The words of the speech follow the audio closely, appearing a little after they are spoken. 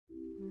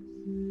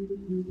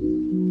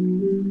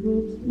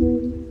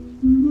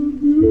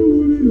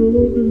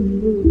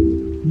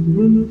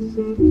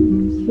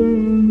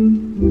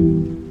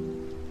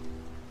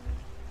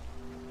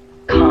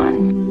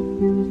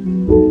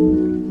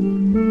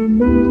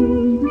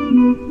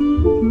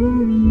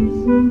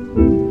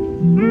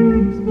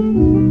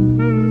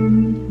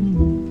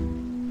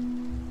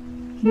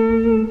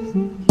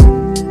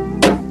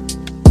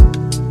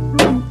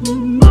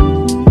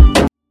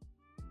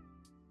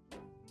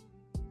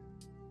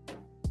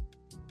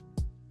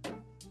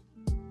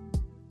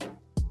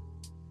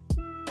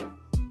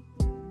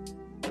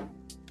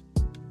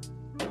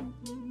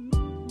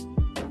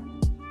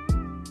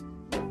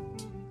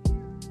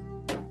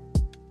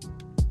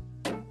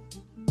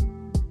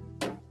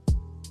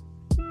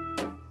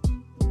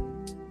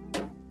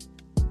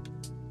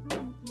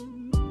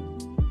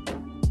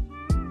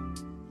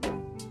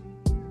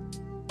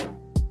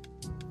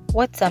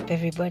What's up,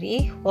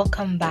 everybody?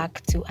 Welcome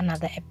back to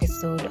another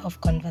episode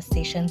of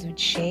Conversations with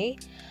Shay.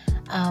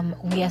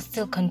 We are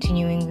still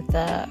continuing with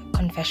the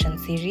confession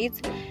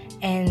series,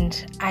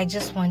 and I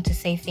just want to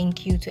say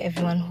thank you to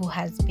everyone who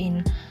has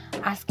been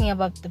asking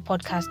about the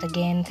podcast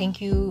again.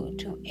 Thank you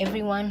to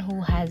everyone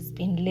who has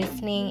been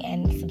listening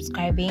and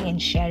subscribing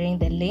and sharing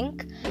the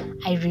link.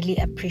 I really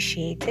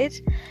appreciate it.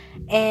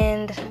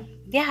 And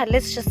yeah,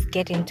 let's just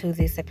get into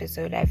this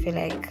episode. I feel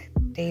like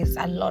there's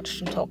a lot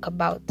to talk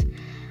about.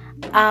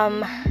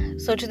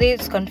 So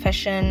today's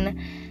confession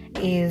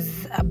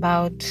is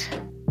about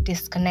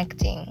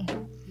disconnecting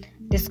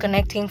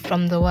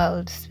from the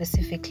world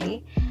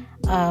specifically.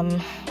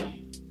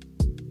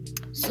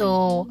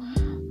 So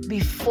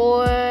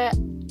before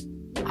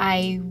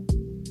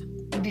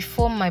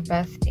my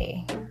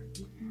birthday,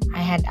 I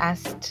had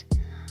asked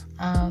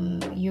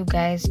you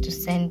guys to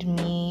send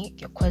me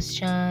your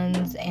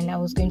questions, and I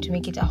was going to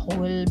make it a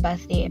whole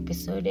birthday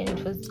episode, and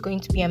it was going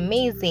to be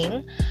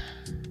amazing.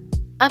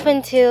 Up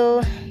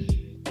until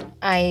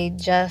I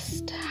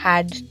just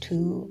had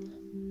to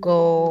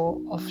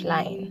go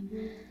offline.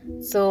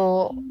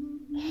 So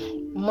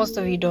most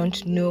of you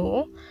don't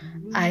know,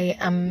 I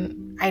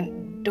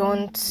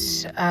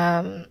don't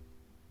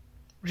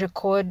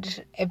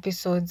record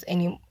episodes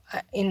in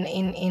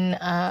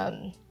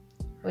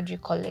what do you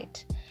call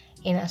it,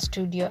 in a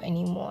studio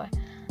anymore.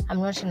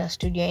 I'm not in a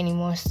studio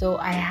anymore, so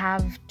I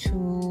have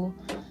to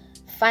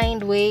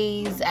find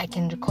ways I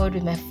can record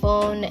with my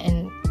phone.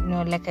 And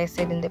like I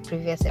said in the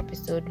previous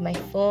episode, my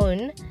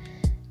phone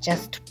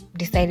just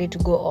decided to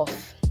go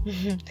off.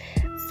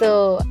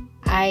 So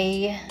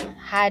I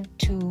had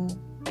to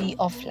be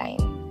offline.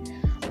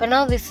 But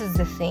now this is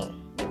the thing.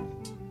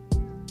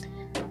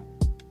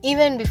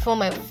 Even before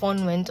my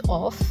phone went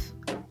off,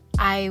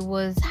 I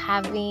was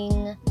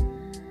having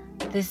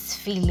this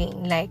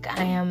feeling like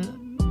I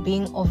am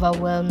being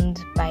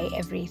overwhelmed by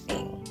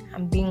everything.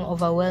 I'm being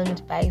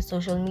overwhelmed by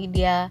social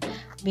media,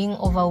 being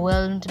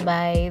overwhelmed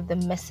by the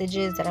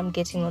messages that I'm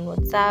getting on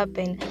WhatsApp,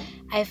 and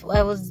I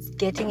was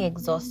getting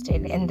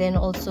exhausted. And then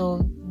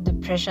also the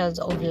pressures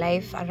of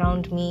life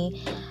around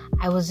me,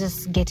 I was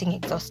just getting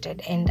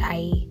exhausted, and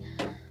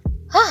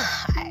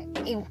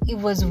it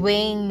was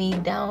weighing me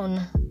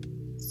down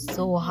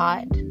so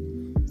hard.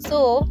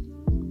 So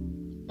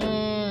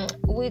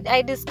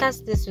I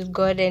discussed this with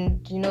God,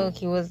 and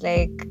he was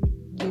like,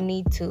 you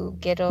need to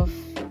get off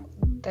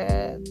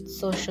the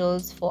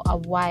socials for a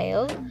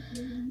while,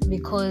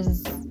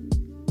 because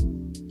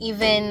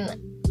even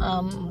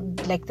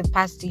like the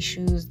past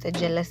issues, the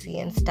jealousy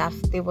and stuff,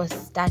 they were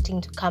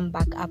starting to come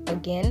back up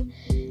again,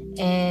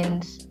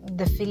 and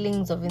the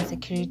feelings of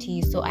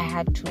insecurity. So I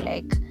had to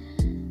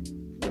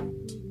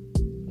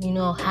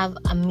have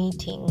a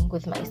meeting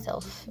with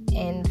myself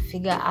and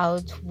figure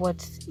out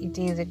what it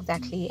is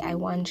exactly I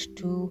want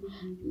to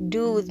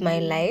do with my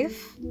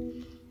life.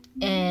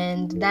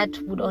 And that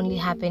would only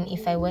happen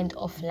if I went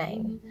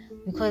offline,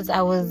 because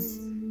I was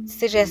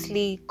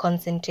seriously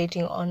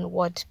concentrating on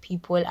what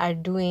people are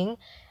doing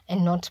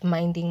and not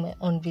minding my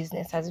own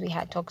business, as we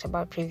had talked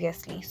about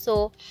previously.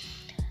 So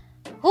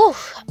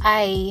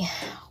I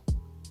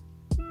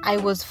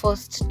was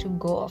forced to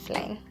go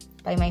offline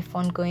by my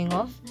phone going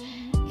off,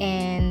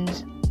 and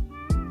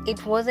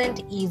it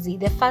wasn't easy.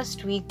 The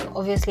first week,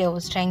 obviously, I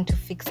was trying to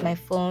fix my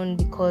phone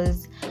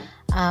because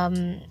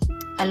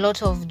a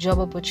lot of job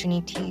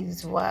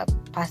opportunities were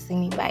passing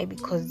me by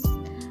because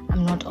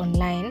I'm not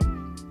online.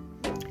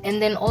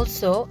 And then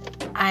also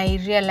I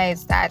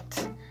realized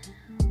that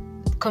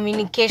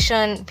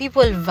communication,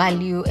 people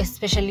value,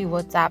 especially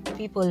WhatsApp,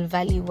 people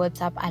value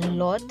WhatsApp a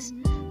lot.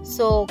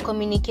 So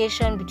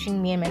communication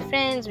between me and my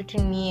friends,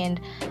 between me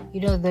and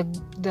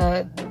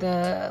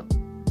the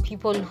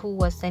people who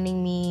were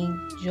sending me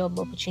job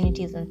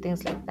opportunities and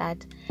things like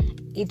that,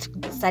 it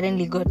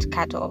suddenly got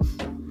cut off.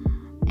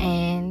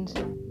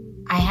 And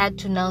I had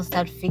to now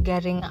start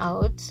figuring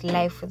out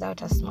life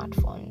without a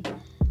smartphone,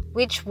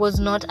 which was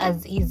not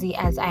as easy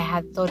as I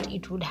had thought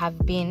it would have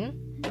been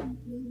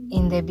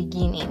in the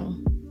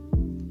beginning.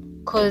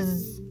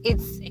 Because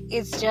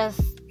it's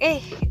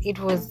it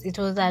was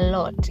a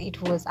lot.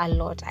 It was a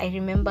lot. I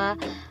remember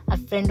a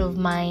friend of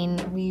mine,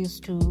 we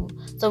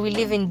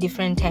live in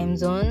different time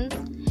zones,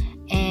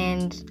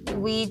 and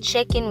we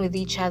check in with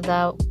each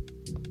other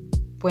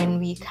when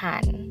we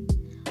can,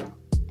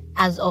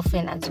 as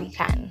often as we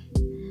can.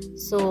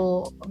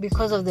 So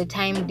because of the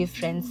time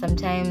difference,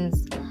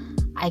 sometimes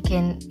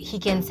he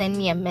can send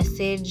me a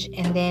message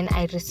and then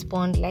I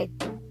respond like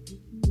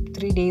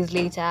 3 days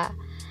later,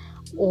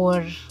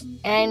 and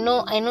I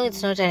know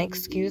it's not an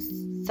excuse.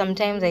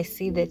 Sometimes I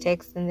see the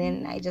text and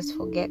then I just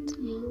forget,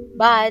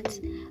 but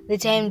the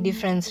time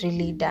difference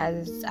really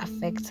does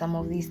affect some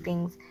of these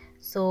things.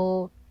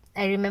 So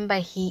I remember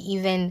he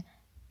even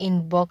he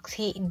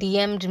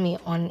DM'd me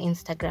on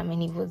Instagram,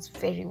 and he was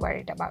very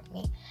worried about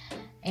me.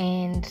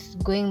 And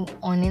going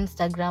on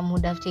Instagram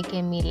would have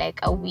taken me like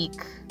a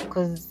week,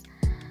 because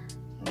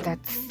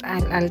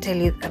I'll tell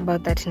you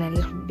about that in a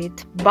little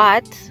bit.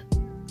 But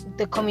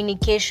the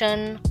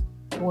communication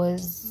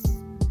was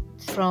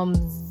from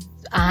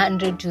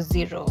 100 to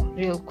 0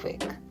 real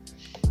quick.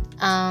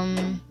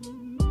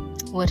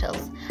 What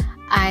else?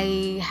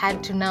 I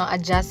had to now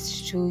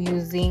adjust to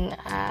using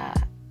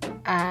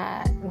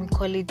we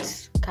call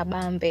it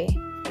kabambe,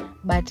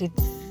 but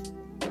it's,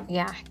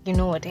 yeah, you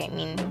know what I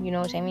mean.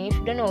 If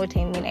you don't know what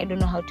I mean, I don't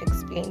know how to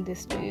explain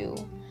this to you,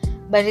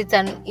 but it's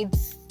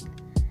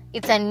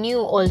a new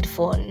old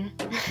phone.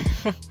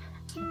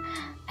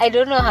 I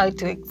don't know how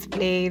to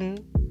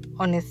explain,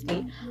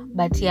 honestly,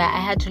 but yeah, I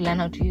had to learn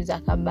how to use a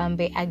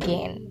kabambe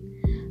again,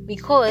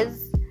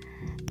 because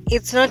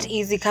it's not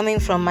easy coming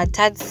from a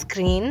touch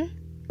screen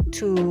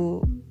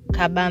to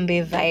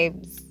kabambe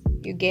vibes,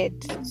 you get.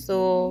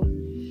 So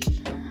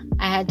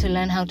I had to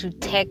learn how to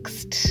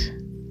text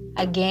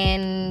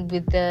again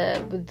with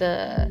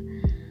the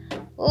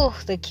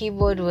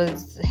keyboard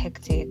was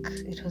hectic.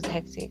 It was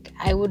hectic.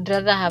 I would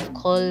rather have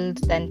called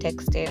than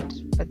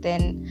texted, but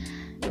then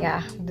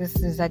yeah, this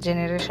is a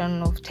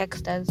generation of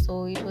texters,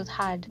 so it was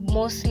hard.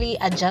 Mostly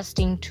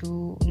adjusting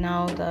to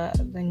now the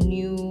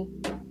new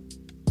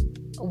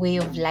way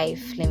of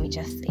life, let me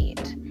just say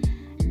it.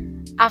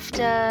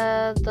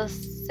 After the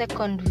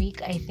second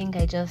week, I think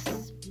I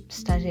just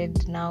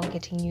started now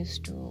getting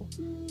used to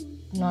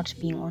not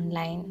being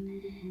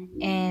online.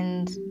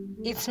 And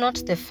it's not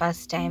the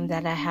first time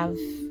that I have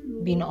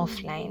been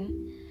offline.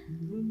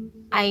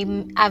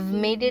 I've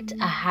made it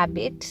a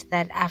habit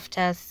that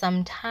after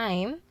some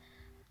time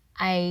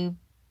I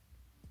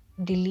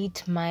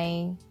delete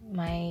my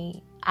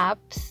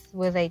apps,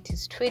 whether it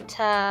is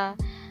Twitter,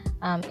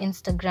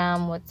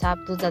 Instagram,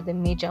 WhatsApp. Those are the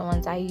major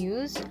ones I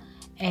use,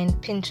 and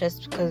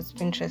Pinterest, because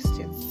Pinterest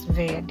is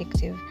very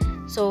addictive.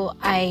 So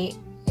I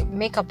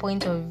make a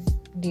point of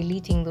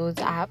deleting those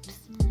apps,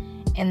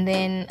 and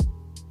then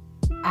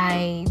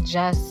I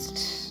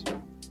just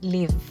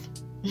live.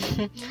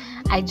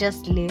 I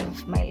just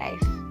live my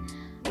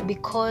life.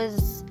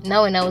 Because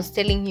now, when I was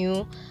telling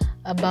you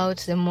about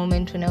the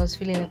moment when I was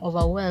feeling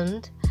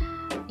overwhelmed,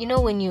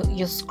 when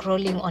you're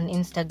scrolling on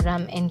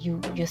Instagram and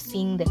you're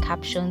seeing the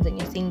captions and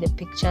you're seeing the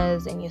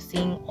pictures and you're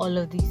seeing all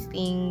of these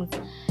things,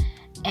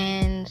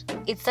 and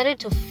it started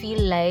to feel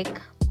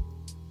like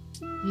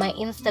my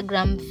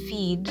Instagram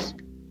feed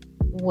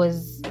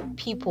was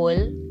people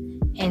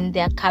and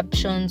their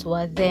captions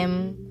were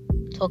them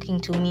talking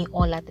to me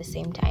all at the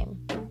same time.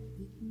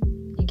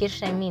 You get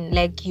what I mean?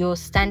 Like you're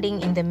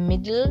standing in the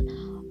middle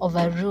of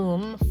a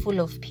room full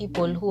of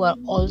people who are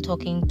all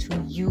talking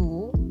to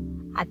you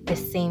at the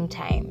same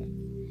time.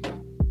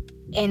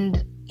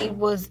 And it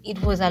was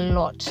a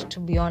lot, to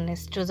be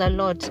honest. It was a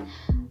lot.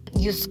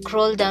 You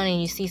scroll down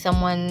and you see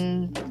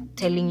someone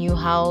telling you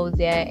how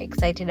they're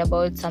excited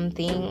about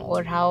something,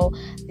 or how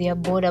they are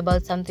bored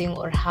about something,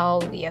 or how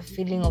they are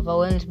feeling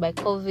overwhelmed by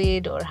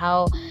COVID, or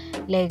how,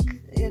 like,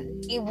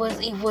 it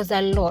was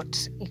a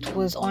lot. It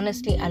was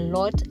honestly a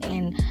lot,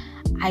 and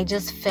I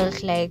just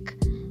felt like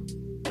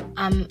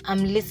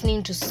I'm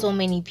listening to so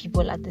many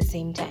people at the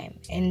same time,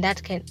 and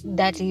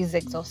that is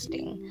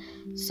exhausting.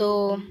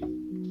 So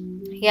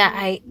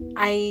yeah,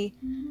 I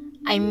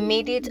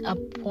made it a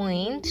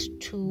point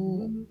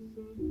to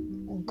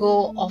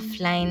go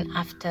offline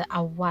after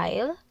a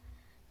while,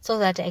 so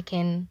that I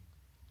can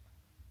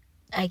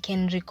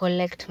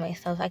recollect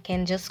myself. I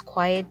can just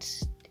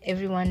quiet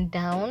everyone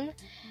down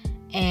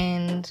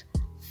and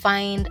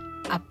find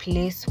a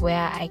place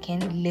where I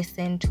can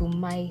listen to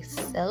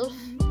myself,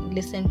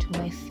 listen to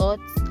my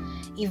thoughts,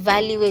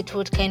 evaluate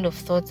what kind of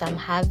thoughts I'm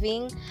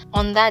having.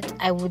 On that,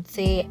 I would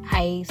say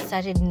I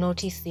started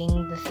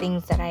noticing the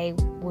things that I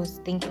was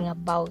thinking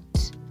about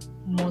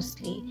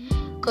mostly.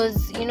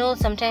 Because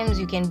sometimes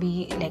you can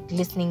be like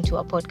listening to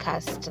a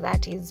podcast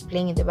that is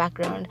playing in the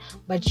background,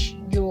 but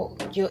you're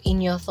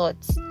in your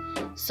thoughts.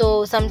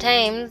 So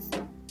sometimes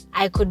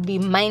I could be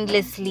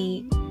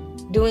mindlessly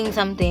doing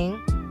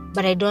something,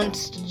 but I don't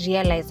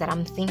realize that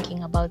I'm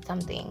thinking about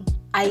something.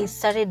 I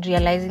started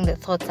realizing the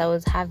thoughts I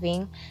was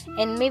having,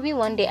 and maybe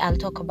one day I'll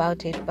talk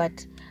about it,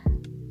 but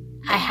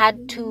I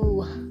had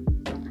to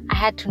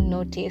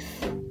notice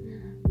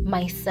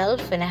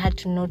myself, and I had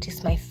to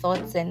notice my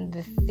thoughts and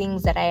the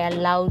things that I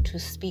allow to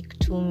speak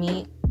to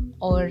me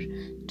or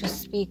to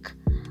speak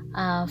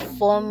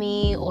for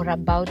me or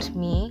about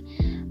me,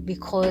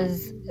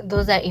 because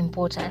those are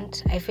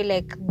important. I feel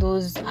like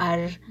those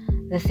are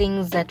the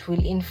things that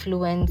will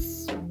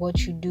influence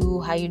what you do,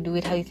 how you do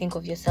it, how you think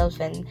of yourself,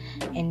 and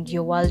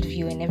your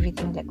worldview and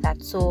everything like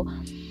that. So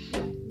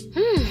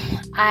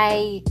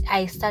I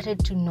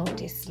started to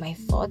notice my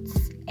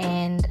thoughts,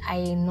 and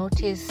I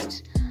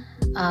noticed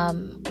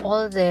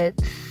all the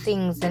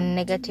things, the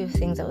negative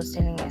things I was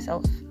telling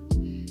myself,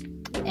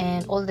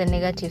 and all the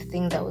negative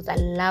things I was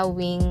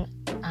allowing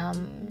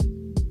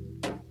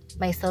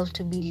myself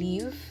to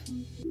believe.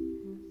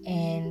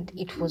 And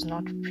it was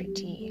not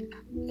pretty.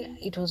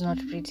 It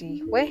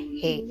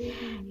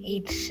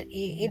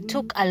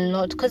took a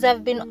lot, because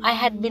I've been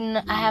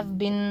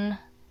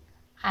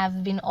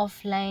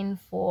offline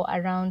for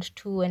around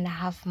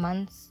 2.5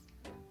 months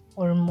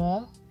or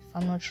more, if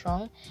I'm not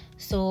wrong.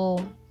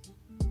 So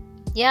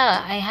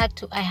yeah, I had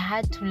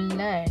to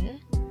learn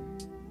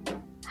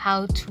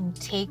how to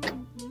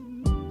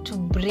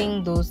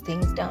bring those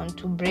things down,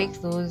 to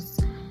break those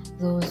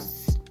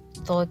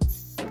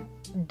thoughts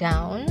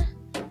down,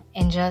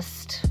 and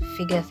just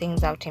figure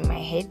things out in my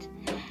head.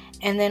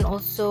 And then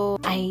also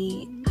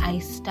I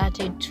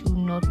started to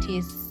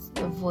notice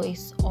the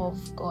voice of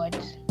God.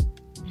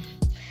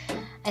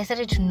 I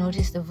started to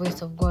notice the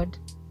voice of God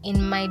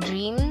in my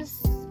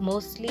dreams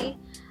mostly.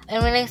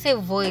 And when I say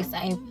voice,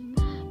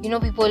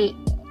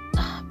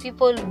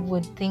 people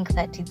would think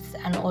that it's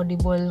an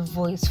audible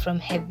voice from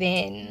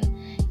heaven,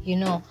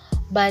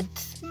 but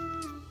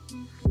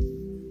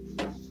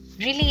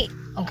really,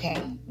 okay,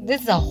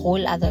 this is a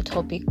whole other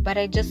topic, but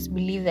I just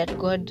believe that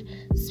God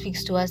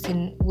speaks to us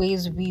in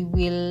ways we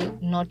will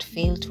not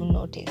fail to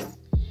notice.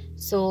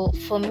 So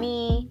for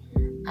me,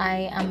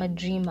 I am a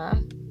dreamer.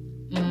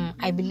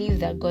 I believe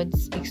that God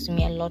speaks to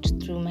me a lot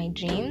through my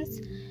dreams.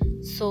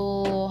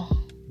 So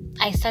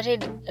I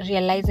started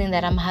realizing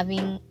that I'm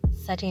having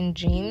certain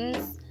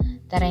dreams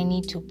that I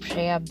need to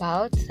pray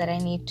about, that I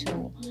need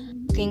to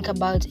think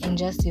about and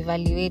just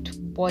evaluate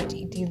what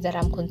it is that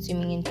I'm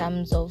consuming in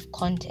terms of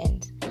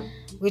content,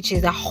 which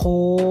is a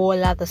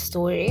whole other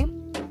story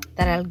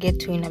that I'll get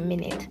to in a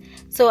minute.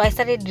 So I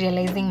started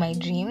realizing my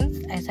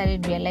dreams. I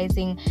started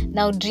realizing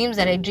now dreams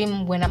that I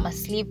dream when I'm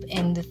asleep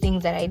and the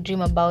things that I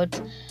dream about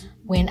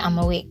when I'm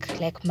awake,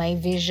 like my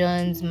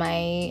visions,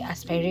 my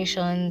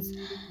aspirations,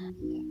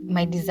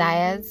 my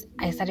desires.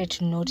 I started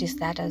to notice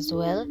that as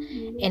well.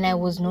 And I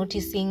was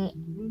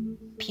noticing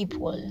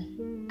people.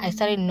 I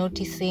started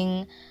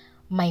noticing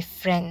my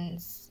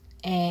friends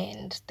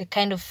and the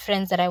kind of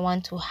friends that I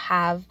want to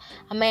have.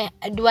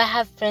 Do I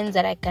have friends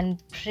that I can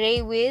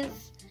pray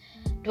with?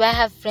 Do I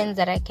have friends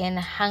that I can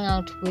hang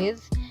out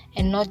with,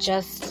 and not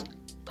just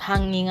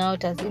hanging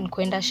out as in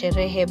kwenda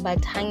sherehe,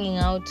 but hanging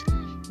out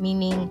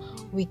meaning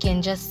we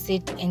can just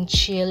sit and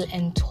chill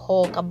and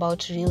talk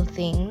about real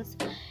things?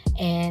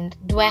 And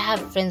do I have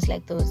friends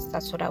like those?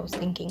 That's what I was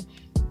thinking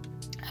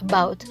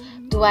about.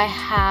 Do I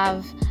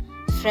have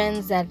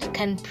friends that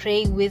can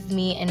pray with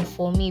me and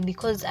for me?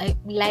 Because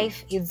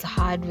life is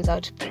hard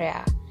without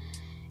prayer.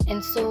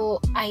 And so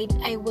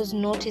I was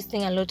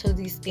noticing a lot of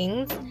these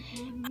things.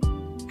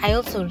 I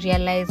also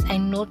realized I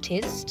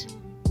noticed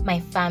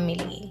my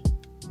family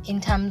in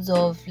terms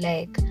of,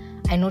 like,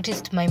 I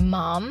noticed my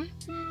mom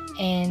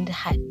and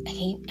her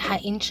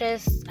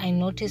interests. I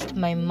noticed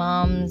my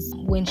mom's,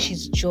 when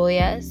she's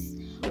joyous,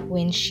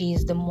 when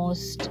she's the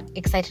most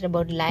excited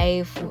about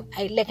life.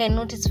 I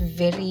noticed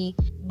very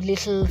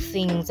little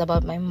things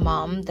about my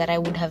mom that I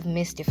would have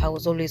missed if I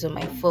was always on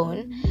my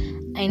phone.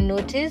 I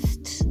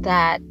noticed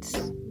that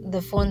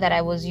the phone that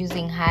I was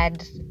using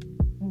had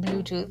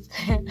Bluetooth.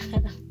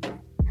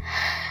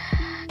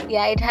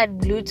 Yeah, it had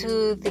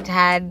Bluetooth.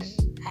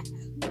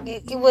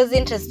 It was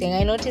interesting.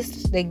 I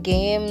noticed the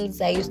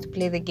games. I used to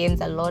play the games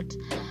a lot.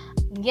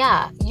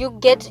 Yeah, you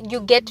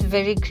get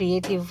very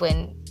creative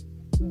when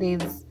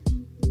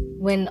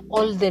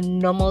all the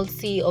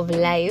normalcy of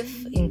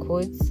life, in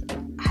quotes,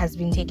 has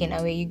been taken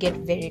away. You get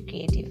very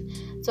creative.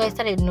 So I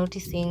started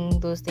noticing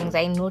those things.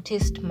 I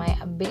noticed my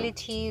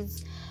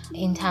abilities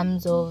in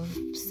terms of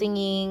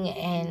singing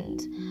and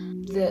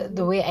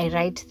the way I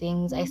write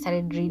things. I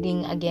started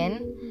reading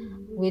again,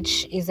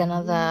 which is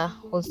another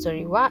whole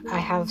story. I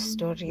have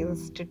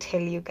stories to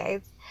tell you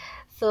guys.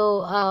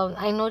 So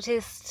I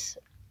noticed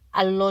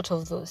a lot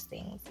of those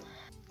things.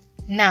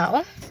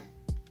 Now,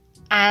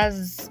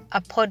 as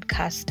a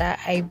podcaster,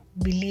 I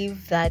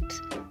believe that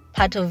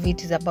part of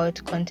it is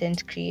about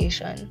content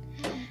creation.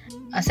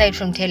 Aside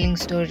from telling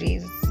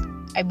stories,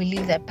 I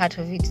believe that part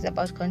of it is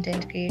about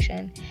content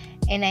creation.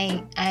 And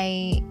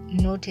I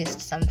noticed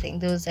something.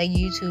 There was a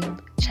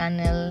YouTube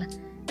channel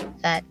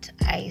that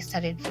I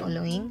started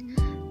following.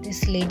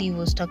 This lady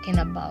was talking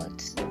about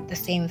the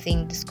same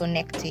thing,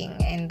 disconnecting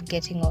and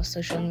getting off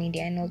social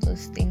media and all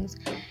those things.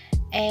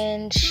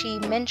 And she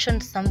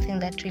mentioned something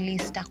that really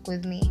stuck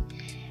with me.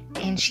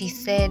 And she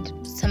said,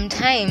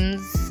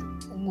 sometimes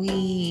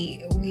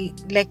we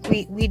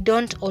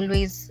don't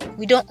always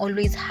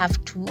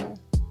have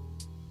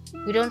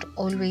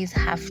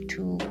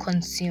to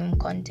consume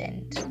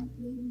content.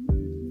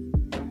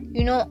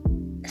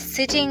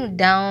 Sitting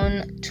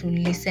down to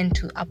listen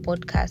to a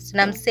podcast, and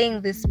I'm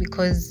saying this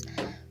because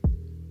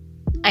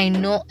I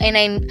know, and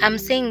I'm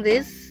saying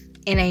this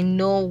and I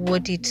know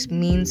what it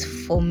means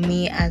for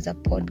me as a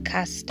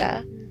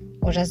podcaster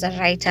or as a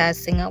writer, a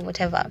singer,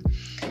 whatever.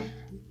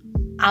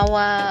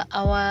 Our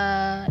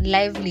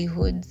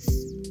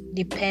livelihoods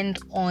depend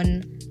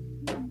on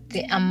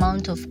the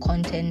amount of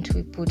content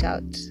we put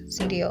out.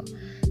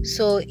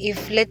 So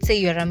if, let's say,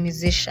 you're a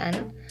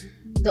musician,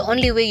 the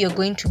only way you're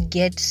going to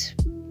get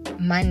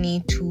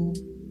money to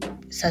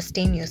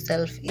sustain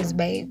yourself is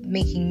by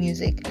making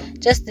music.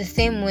 Just the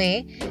same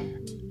way,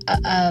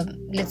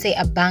 let's say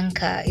a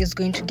banker is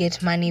going to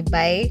get money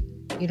by,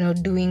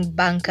 doing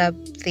banker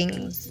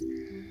things,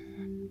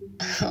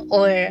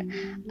 or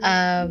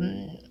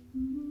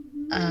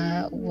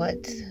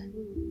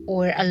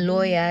or a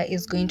lawyer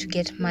is going to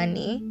get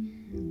money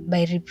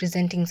by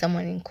representing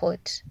someone in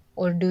court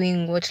or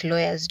doing what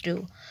lawyers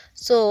do.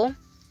 So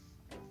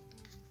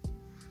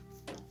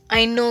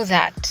I know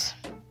that.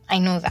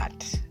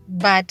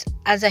 But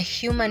as a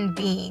human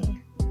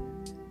being,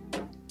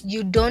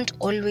 you don't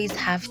always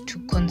have to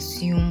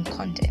consume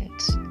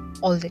content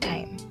all the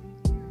time.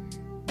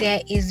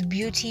 There is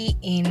beauty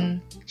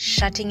in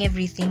shutting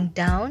everything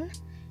down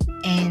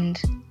and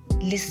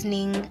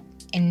listening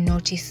and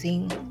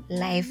noticing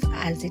life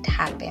as it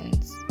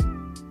happens.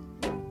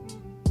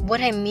 What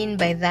I mean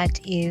by that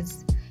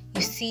is,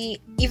 you see,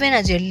 even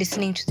as you're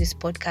listening to this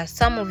podcast,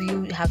 some of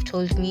you have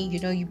told me,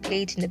 you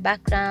play it in the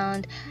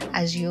background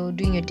as you're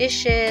doing your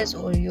dishes,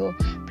 or you're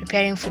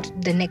preparing for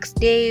the next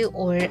day,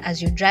 or as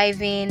you're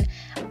driving.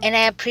 And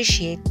I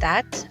appreciate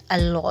that a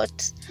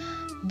lot.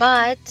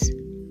 But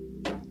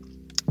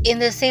in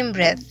the same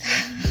breath,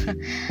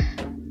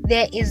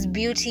 there is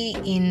beauty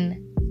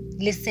in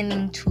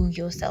listening to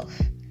yourself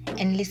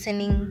and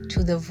listening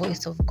to the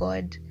voice of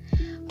God.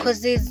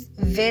 Because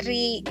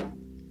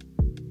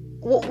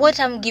what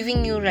I'm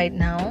giving you right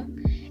now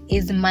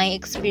is my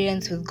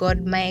experience with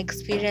God, my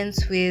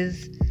experience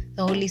with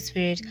the Holy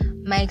Spirit,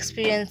 my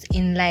experience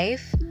in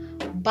life.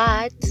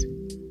 But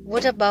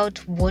what about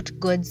what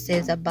God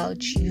says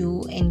about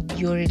you and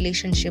your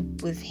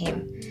relationship with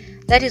Him?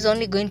 That is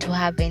only going to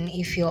happen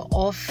if you're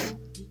off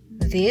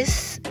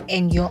this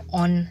and you're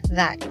on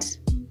that.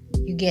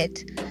 You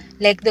get?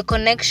 Like, the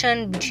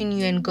connection between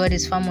you and God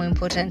is far more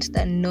important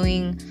than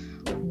knowing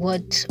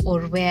what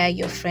or where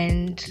your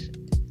friend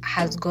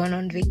has gone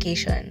on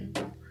vacation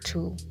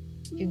to.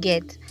 You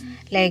get?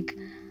 Like,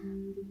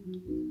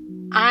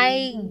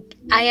 I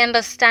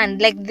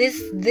understand, like,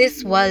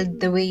 this world,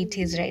 the way it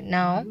is right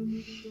now,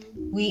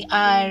 we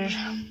are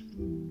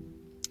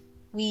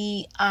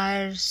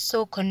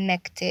so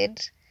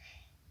connected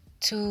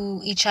to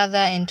each other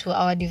and to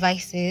our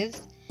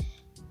devices,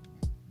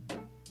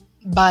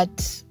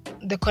 but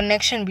the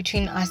connection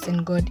between us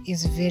and God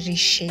is very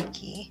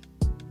shaky.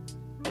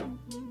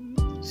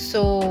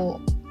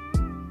 So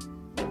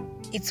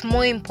it's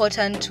more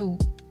important to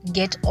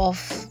get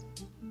off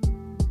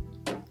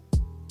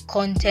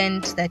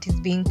content that is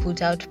being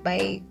put out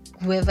by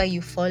whoever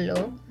you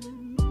follow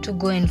to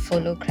go and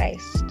follow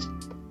Christ.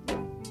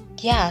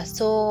 Yeah,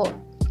 so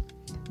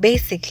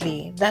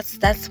basically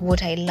that's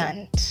what I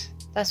learned.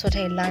 That's what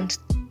I learned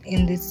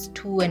in these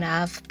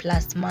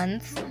 2.5+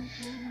 months.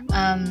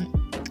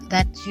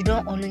 That you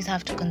don't always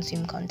have to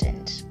consume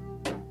content.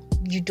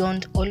 You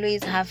don't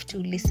always have to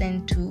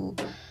listen to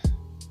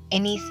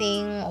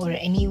anything or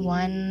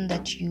anyone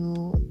that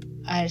you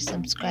are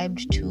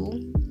subscribed to.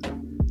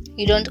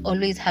 You don't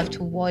always have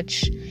to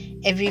watch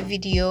every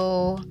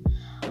video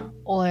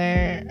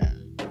or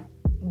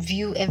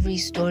view every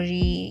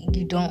story.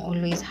 You don't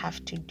always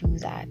have to do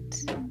that.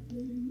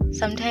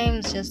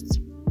 Sometimes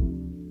just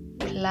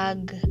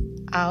plug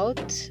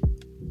out.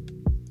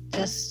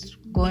 Just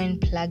go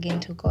and plug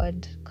into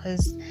God,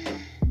 because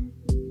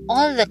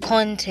all the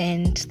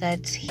content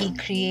that He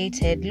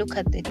created, look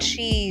at the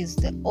trees,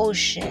 the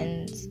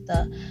oceans,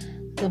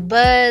 the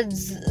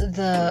birds,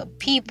 the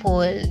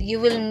people, you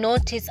will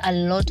notice a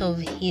lot of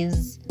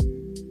His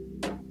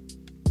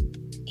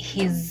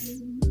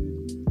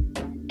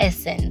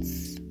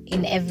essence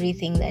in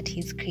everything that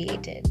He's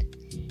created.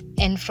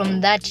 And from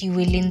that, you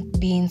will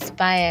be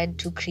inspired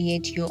to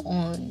create your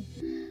own.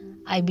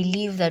 I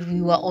believe that we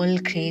were all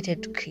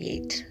created to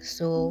create.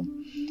 So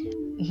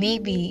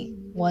maybe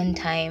one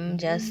time,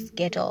 just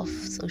get off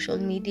social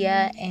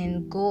media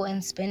and go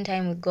and spend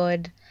time with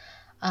God,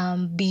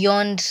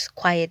 beyond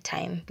quiet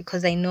time.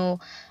 Because I know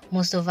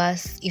most of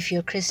us, if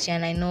you're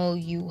Christian, I know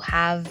you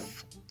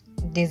have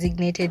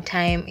designated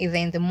time either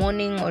in the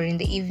morning or in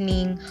the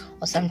evening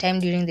or sometime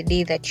during the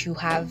day that you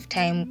have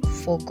time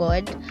for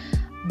God.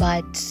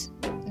 But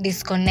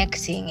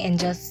disconnecting and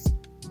just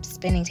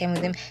spending time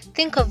with Him,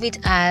 think of it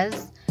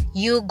as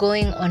you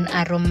going on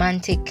a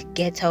romantic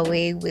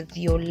getaway with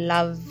your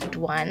loved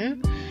one,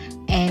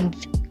 and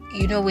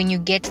when you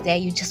get there,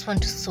 you just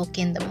want to soak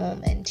in the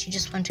moment. You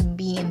just want to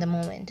be in the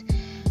moment.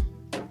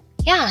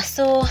 Yeah,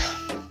 so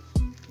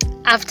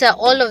after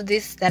all of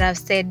this that I've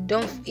said,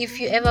 if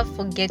you ever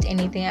forget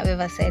anything I've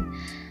ever said,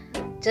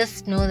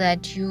 just know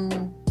that your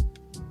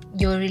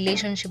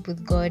relationship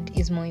with God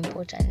is more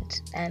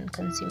important than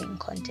consuming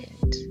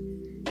content.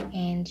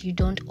 And you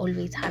don't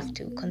always have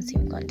to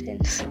consume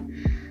content.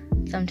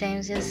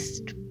 Sometimes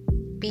just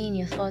be in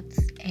your thoughts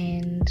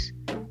and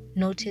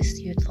notice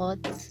your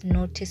thoughts,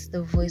 notice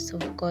the voice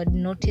of God,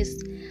 notice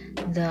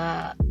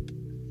the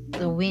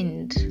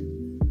wind.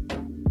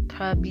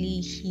 Probably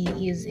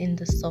he is in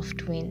the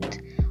soft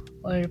wind,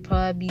 or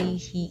probably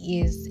he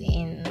is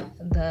in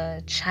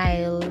the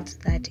child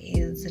that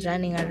is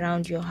running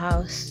around your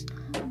house,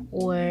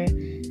 or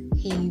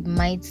he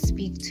might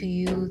speak to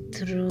you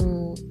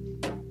through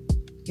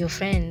your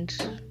friend,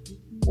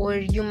 or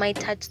you might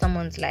touch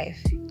someone's life.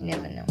 You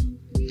never know.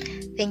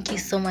 Thank you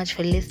so much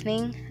for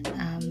listening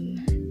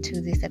to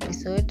this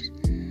episode.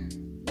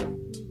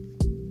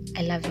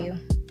 I love you.